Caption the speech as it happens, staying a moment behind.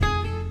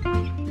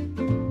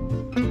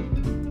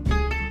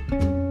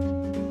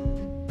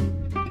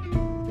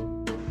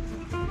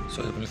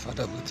Heavenly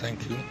Father, we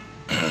thank you.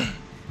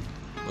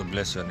 We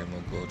bless your name, O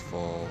God,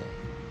 for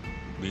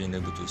being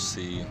able to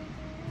see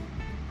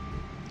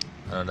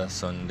another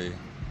Sunday.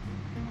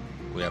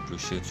 We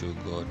appreciate you,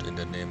 God, in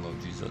the name of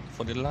Jesus.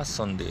 For the last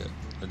Sunday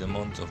of the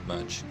month of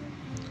March,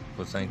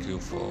 we thank you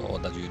for all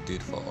that you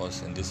did for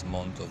us in this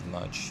month of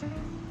March.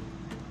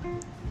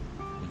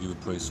 We give you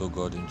praise, O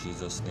God, in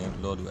Jesus' name.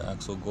 Lord, we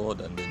ask, O God,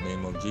 in the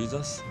name of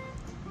Jesus,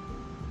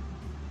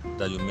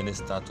 that you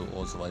minister to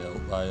us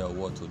via your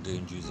word today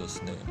in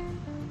Jesus' name.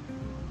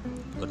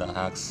 Lord,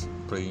 I ask,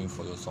 praying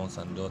for your sons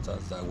and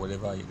daughters, that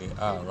wherever they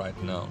are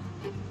right now,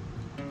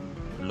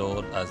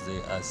 Lord,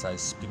 as I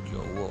speak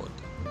your word,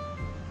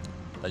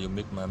 that you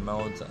make my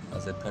mouth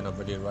as a pen of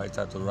a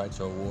writer to write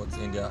your words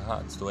in their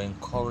hearts, to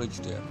encourage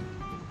them,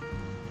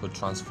 to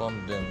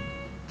transform them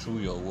through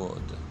your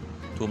word,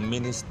 to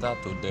minister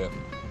to them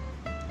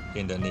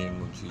in the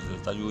name of Jesus,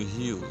 that you will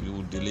heal, you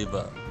will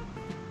deliver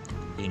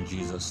in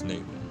Jesus'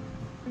 name.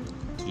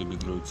 To you be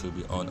glory, to you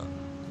be honor.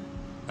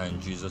 And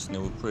in Jesus'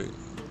 name we pray.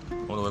 I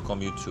want to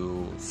welcome you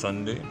to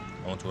Sunday.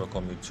 I want to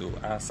welcome you to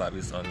our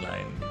service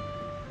online,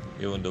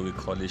 even though we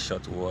call it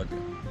short word.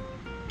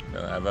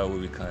 However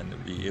we can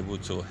be able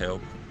to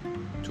help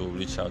to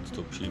reach out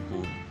to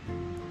people,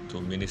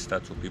 to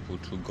minister to people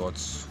through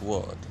God's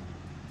word.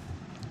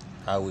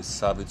 I will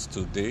serve it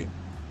today,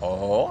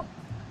 or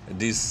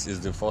this is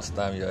the first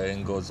time you're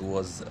hearing God's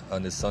words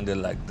on a Sunday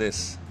like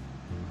this.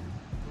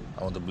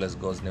 I want to bless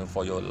God's name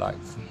for your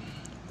life,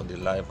 for the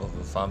life of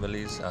your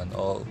families and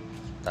all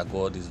that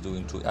God is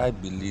doing too. I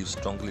believe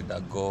strongly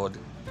that God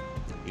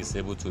is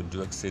able to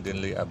do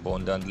exceedingly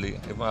abundantly,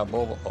 even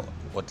above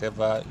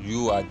whatever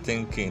you are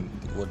thinking,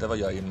 whatever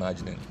you are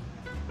imagining.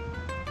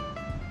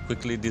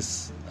 Quickly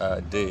this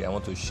day, I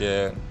want to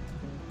share,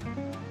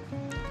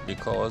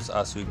 because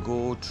as we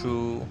go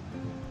through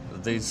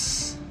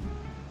this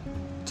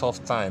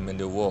tough time in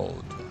the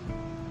world,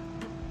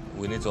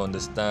 we need to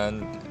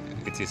understand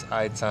it is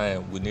high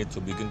time we need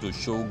to begin to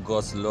show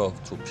God's love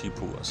to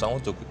people. So I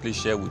want to quickly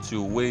share with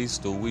you ways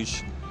to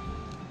which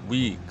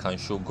we can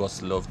show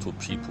God's love to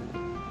people.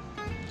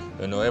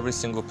 You know, every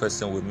single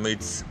person we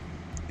meet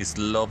is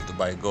loved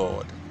by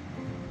God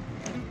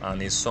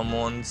and is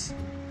someone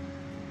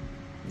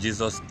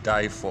Jesus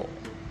died for.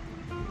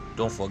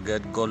 Don't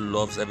forget, God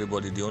loves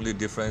everybody. The only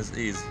difference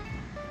is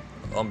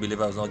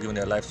unbelievers not giving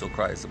their lives to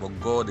Christ, but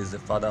God is the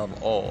Father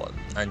of all,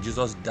 and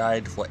Jesus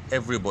died for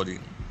everybody.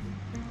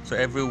 So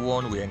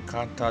everyone we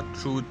encounter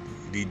through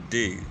the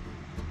day,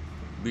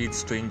 be it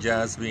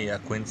strangers, be it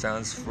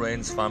acquaintances,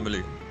 friends,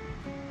 family,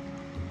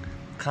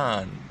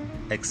 can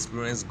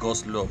experience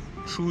God's love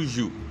through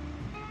you.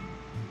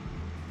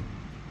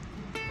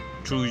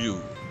 Through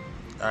you.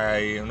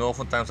 I know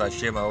oftentimes I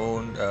share my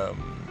own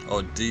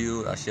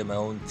ordeal, I share my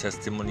own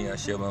testimony, I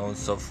share my own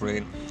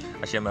suffering,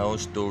 I share my own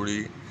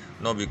story,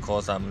 not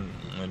because I'm,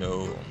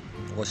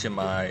 washing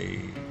my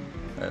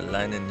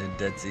line in the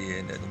dirty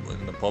and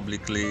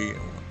publicly,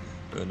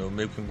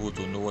 making people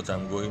to know what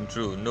I'm going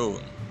through. No,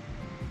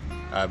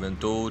 I've been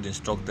told,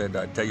 instructed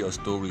that tell your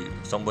story.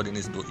 Somebody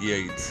needs to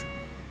hear it.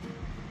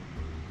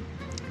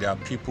 There are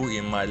people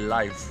in my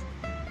life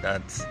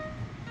that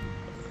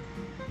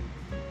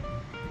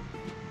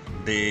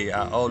they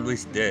are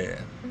always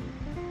there.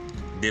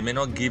 They may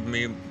not give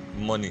me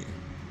money,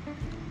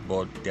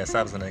 but they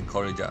serve as an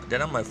encourager. They're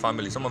not my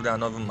family. Some of them are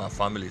not even my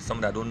family. Some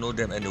of them I don't know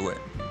them anywhere.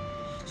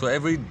 So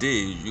every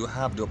day you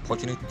have the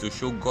opportunity to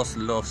show God's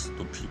love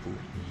to people.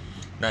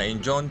 Now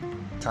in John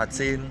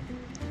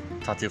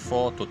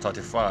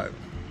 13:34-35,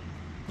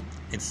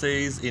 it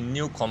says, "A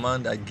new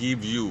command I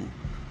give you,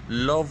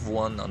 love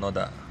one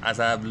another. As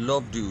I have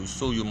loved you,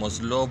 so you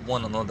must love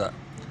one another.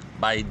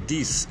 By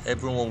this,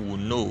 everyone will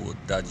know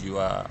that you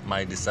are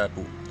my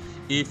disciple,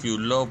 if you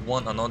love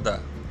one another."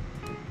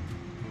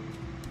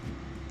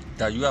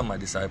 That you are my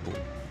disciple,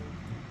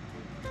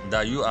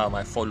 that you are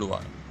my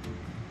follower,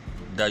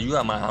 that you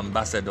are my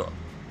ambassador,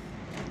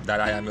 that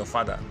I am your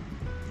father.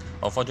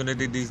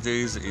 Unfortunately, these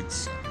days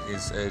it's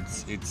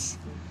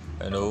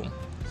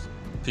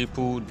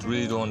people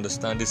really don't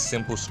understand this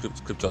simple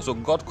scripture. So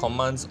God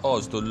commands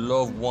us to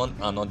love one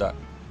another.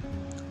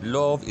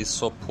 Love is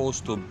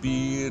supposed to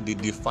be the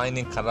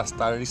defining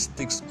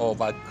characteristics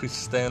of our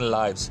Christian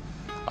lives,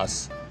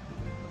 as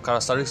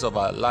characteristics of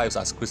our lives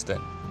as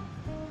Christian.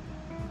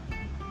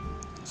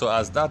 So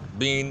has that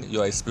been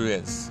your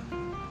experience?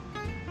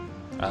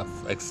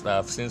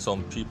 I've seen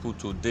some people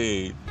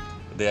today,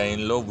 they are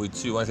in love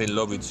with you. When I say in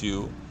love with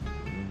you,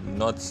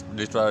 not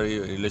literally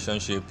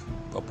relationship,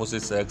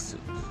 opposite sex,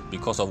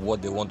 because of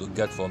what they want to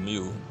get from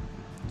you.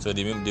 So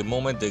the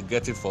moment they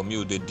get it from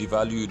you, they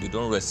devalue you, they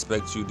don't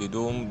respect you,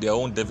 their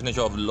own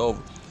definition of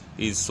love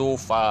is so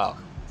far.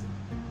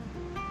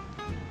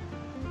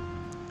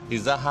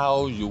 Is that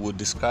how you would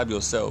describe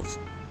yourself?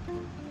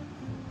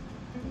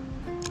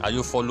 Are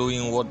you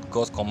following what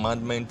God's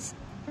commandments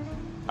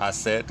are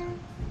said?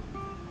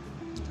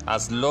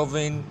 As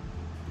loving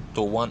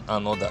to one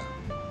another.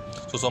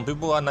 So some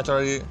people are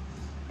naturally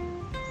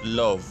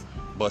love,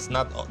 but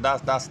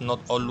that's not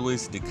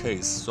always the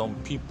case. Some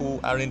people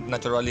aren't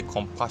naturally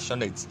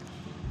compassionate.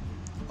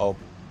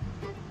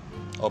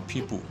 or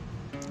people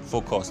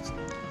focused.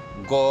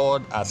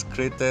 God has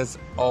created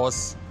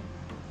us,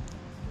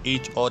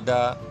 each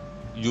other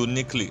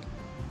uniquely,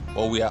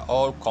 but we are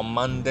all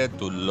commanded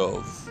to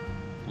love.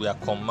 We are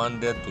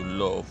commanded to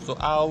love. So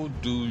how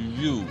do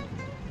you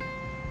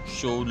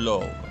show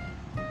love?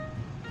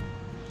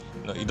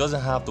 No, it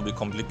doesn't have to be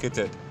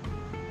complicated.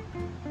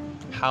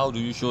 How do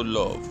you show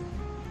love?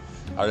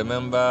 I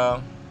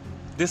remember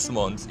this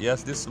month,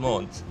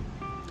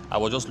 I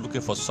was just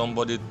looking for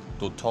somebody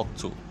to talk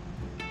to.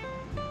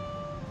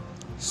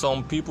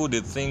 Some people, they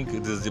think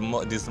it is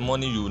this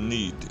money you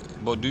need,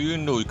 but do you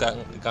know you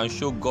can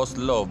show God's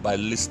love by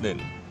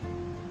listening?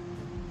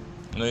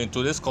 In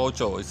today's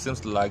culture, it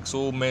seems like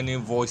so many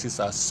voices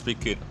are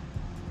speaking,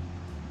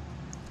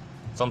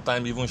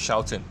 sometimes even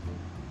shouting.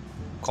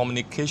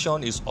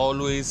 Communication is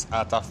always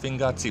at our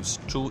fingertips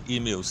through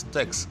emails,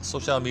 texts,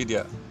 social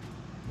media,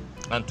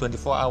 and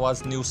 24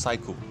 hours news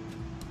cycle.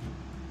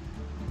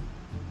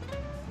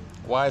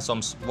 Why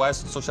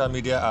social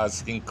media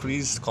has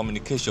increased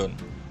communication,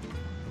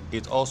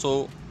 it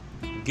also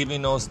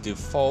giving us the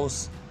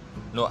false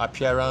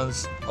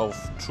appearance of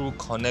true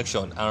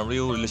connection and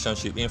real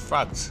relationship. In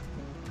fact,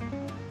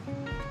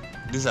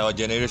 this is our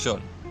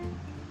generation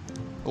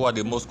who are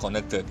the most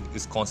connected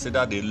is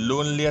considered the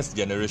loneliest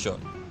generation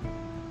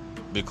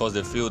because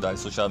they feel that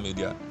social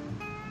media.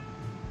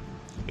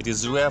 It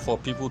is rare for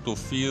people to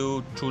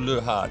feel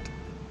truly hard.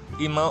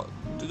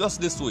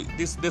 Just this week,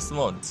 this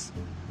month.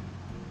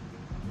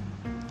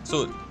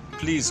 So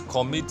please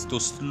commit to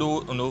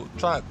slow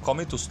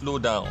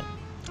down,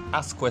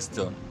 ask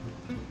questions,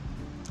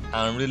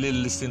 and really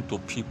listen to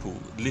people.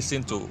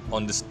 Listen to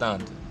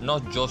understand,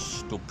 not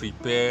just to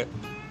prepare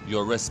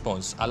your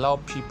response. Allow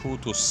people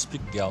to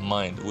speak their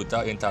mind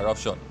without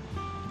interruption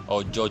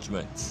or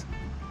judgment.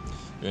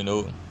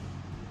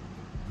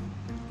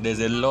 There's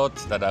a lot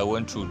that I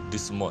went through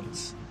this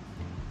month.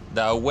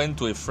 That I went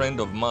to a friend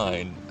of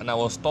mine and I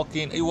was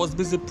talking. He was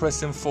busy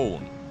pressing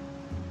phone.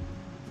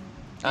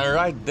 And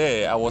right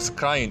there, I was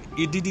crying.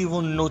 He didn't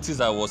even notice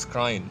I was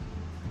crying.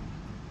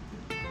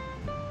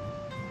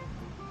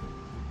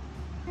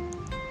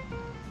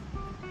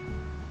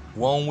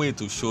 One way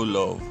to show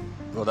love,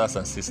 brothers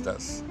and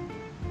sisters.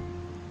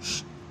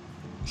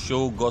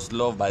 Show God's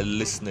love by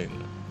listening.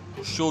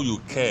 Show you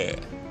care.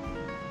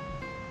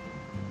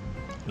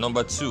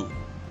 Number 2,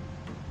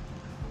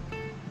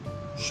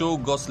 show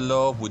God's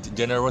love with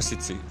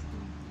generosity.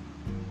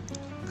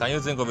 Can you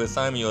think of a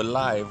time in your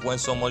life when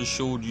someone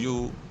showed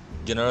you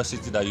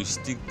generosity that you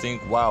still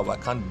think, wow, I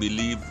can't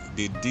believe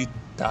they did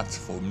that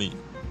for me?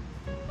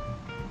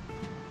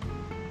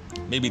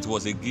 Maybe it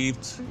was a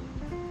gift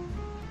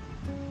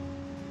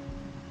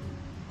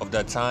of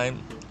that time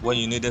when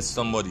you needed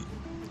somebody.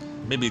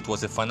 Maybe it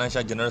was a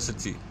financial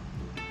generosity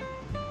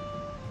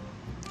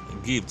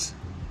gift.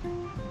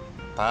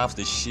 Perhaps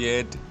they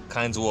shared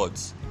kind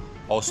words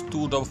or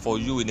stood up for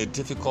you in a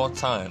difficult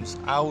times.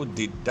 How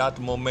did that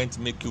moment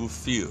make you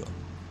feel?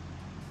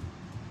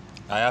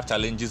 I have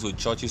challenges with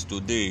churches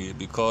today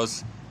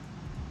because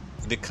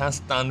they can't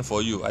stand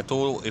for you. I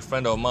told a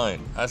friend of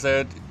mine, I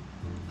said,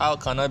 how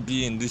can I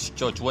be in this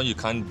church when you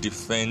can't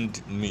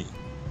defend me?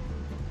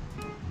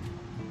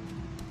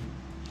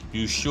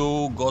 You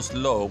show God's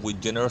love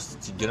with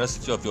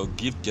generosity of your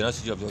gift,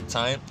 generosity of your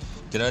time,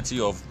 generosity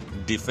of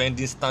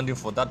defending, standing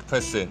for that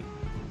person.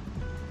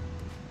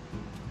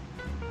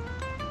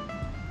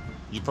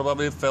 You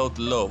probably felt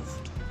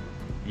loved.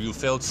 You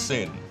felt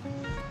seen.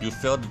 You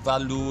felt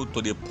valued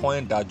to the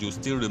point that you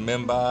still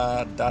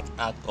remember that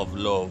act of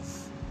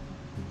love.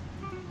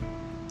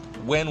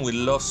 When we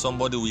love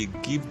somebody, we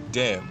give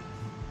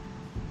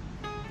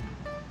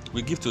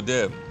to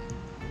them.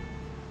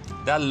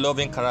 That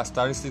loving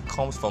characteristic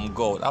comes from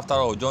God. After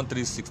all, John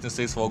 3:16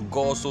 says, for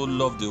God so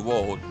loved the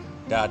world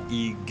that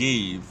he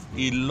gave.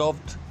 He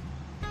loved,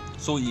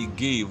 so he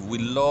gave. We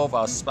love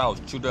our spouse,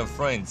 children,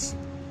 friends,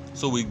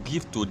 so we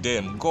give to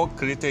them. God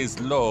created his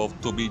love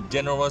to be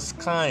generous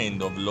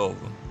kind of love.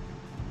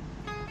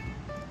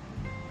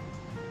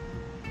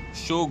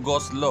 Show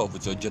God's love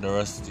with your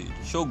generosity.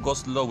 Show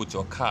God's love with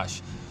your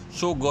cash.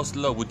 Show God's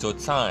love with your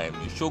time.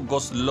 Show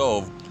God's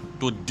love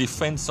to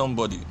defend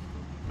somebody.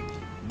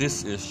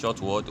 This is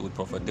Short Word with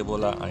Prophet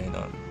Debola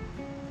Ainan.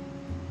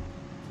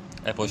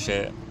 Apple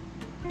share.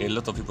 A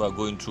lot of people are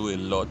going through a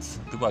lot.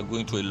 People are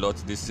going through a lot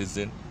this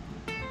season.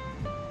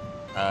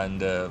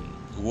 And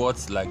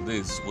words like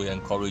this will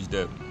encourage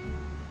them.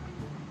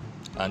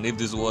 And if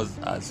this word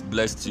has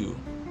blessed you,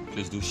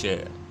 please do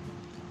share.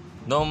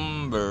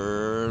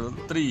 Number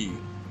 3,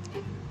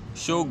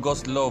 show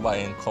God's love by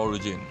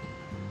encouraging.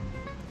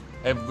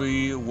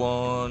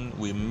 Everyone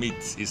we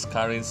meet is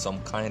carrying some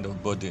kind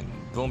of burden.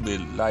 Don't be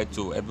lied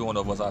to. Every one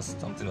of us has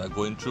something we're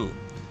going through.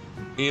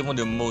 Even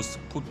the most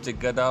put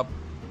together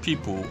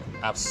people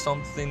have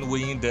something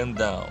weighing them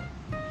down.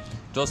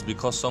 Just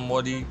because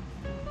somebody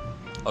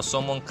or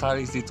someone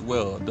carries it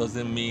well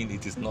doesn't mean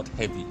it is not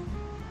heavy.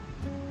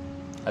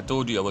 I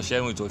told you I was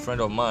sharing with a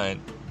friend of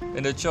mine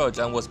in the church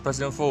and was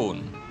pressing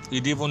phone. He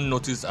didn't even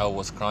notice I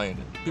was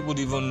crying. People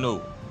didn't even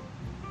know.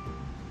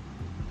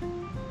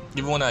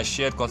 Even when I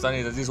shared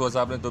concerning that this was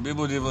happening to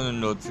people, didn't even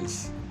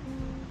notice.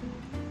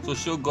 So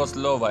show God's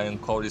love and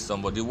encourage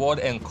somebody. The word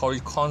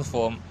encourage comes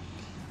from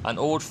an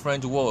old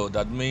French word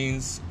that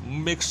means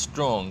make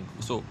strong.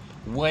 So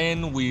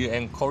when we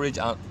encourage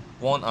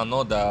one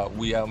another,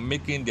 we are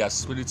making their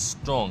spirit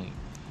strong.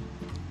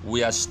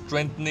 We are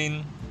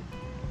strengthening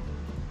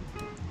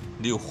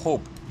the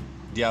hope,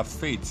 their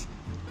faith,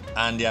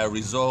 and their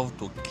resolve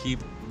to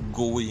keep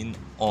going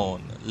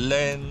on.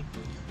 Learn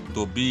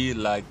to be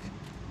like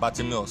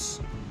Bartimaeus.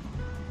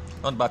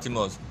 Not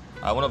Bartimaeus,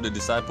 one of the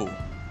disciples.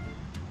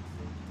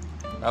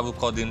 I will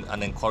call him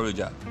an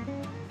encourager.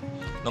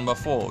 Number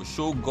 4,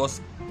 show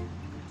God's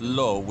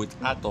love with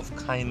act of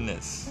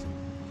kindness.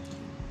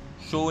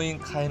 Showing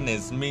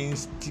kindness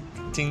means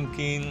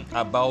thinking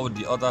about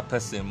the other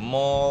person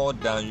more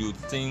than you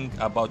think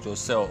about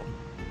yourself.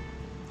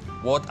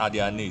 What are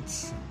their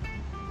needs?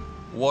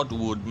 What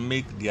would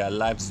make their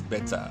lives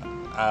better?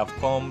 I have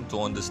come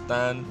to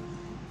understand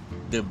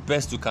the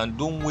best you can.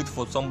 Don't wait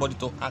for somebody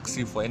to ask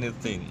you for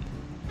anything.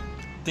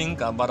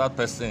 Think about that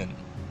person.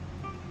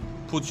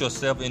 Put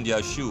yourself in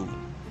their shoe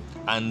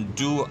and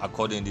do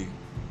accordingly.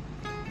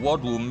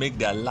 What will make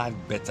their life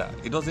better?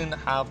 It doesn't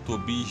have to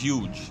be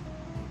huge,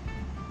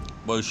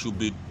 but it should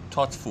be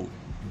thoughtful.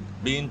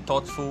 Being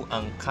thoughtful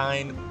and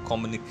kind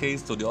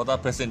communicates to the other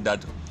person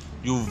that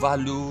you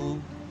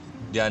value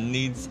their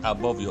needs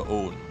above your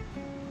own.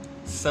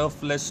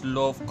 Selfless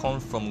love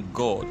comes from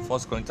God. 1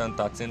 Corinthians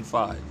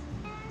 13:5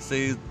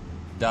 says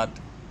that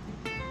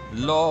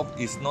love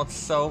is not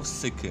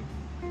self-seeking.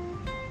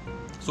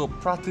 So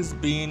practice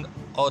being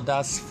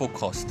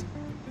others-focused.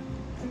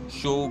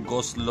 Show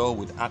God's love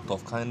with act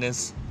of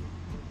kindness.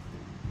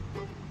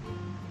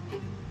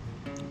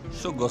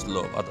 Show God's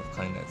love out of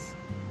kindness.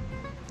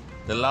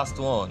 The last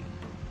one,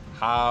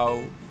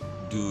 how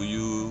do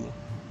you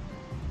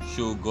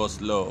show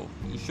God's love?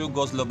 You show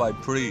God's love by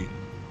praying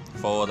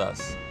for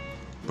others.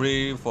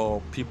 Pray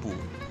for people.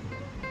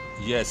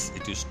 Yes,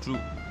 it is true.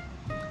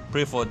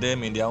 Pray for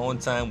them in their own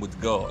time with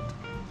God,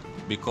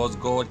 because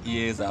God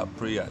hears our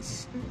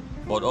prayers.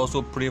 But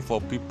also pray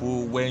for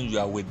people when you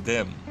are with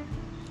them.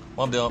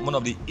 One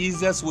of the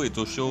easiest ways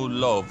to show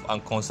love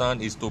and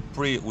concern is to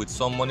pray with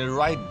someone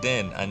right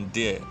then and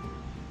there.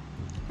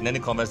 In any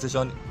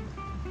conversation,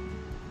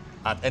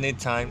 at any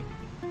time,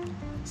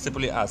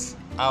 simply ask,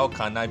 how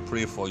can I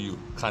pray for you?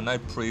 Can I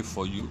pray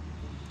for you?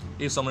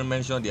 If someone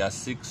mentions they are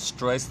sick,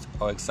 stressed,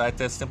 or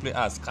excited, simply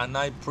ask, can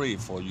I pray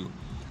for you?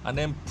 And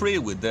then pray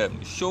with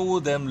them. Show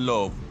them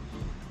love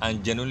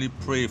and genuinely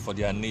pray for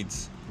their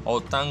needs,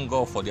 or thank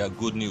God for their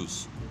good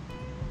news.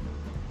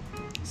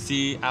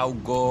 See how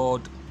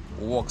God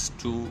works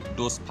through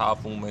those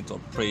powerful moments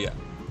of prayer.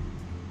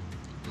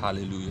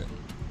 Hallelujah.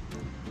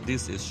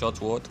 This is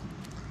Short Word.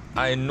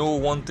 I know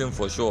one thing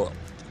for sure.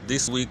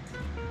 This week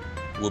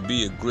will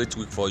be a great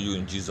week for you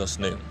in Jesus'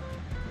 name.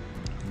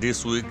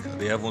 This week,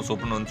 the heavens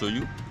open unto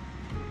you.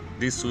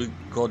 This week,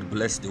 God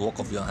bless the work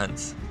of your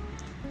hands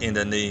in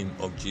the name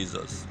of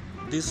Jesus.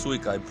 This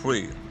week, I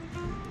pray,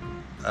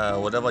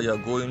 whatever you are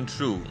going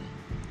through,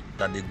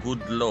 that the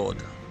good Lord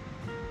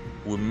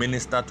will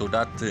minister to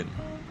that thing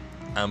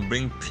and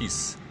bring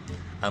peace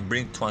and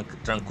bring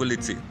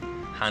tranquility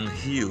and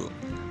heal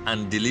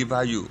and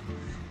deliver you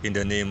in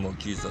the name of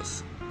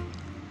Jesus.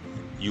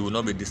 You will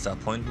not be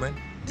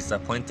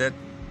disappointed.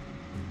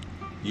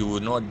 You will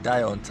not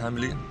die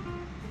untimely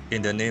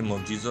in the name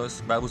of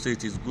Jesus. The Bible says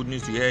it is good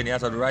news to hear in the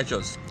heart of the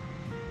righteous.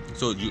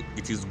 So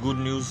it is good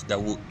news that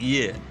you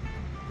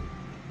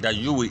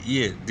will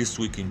hear this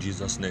week in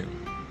Jesus' name.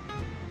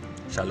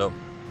 Shalom.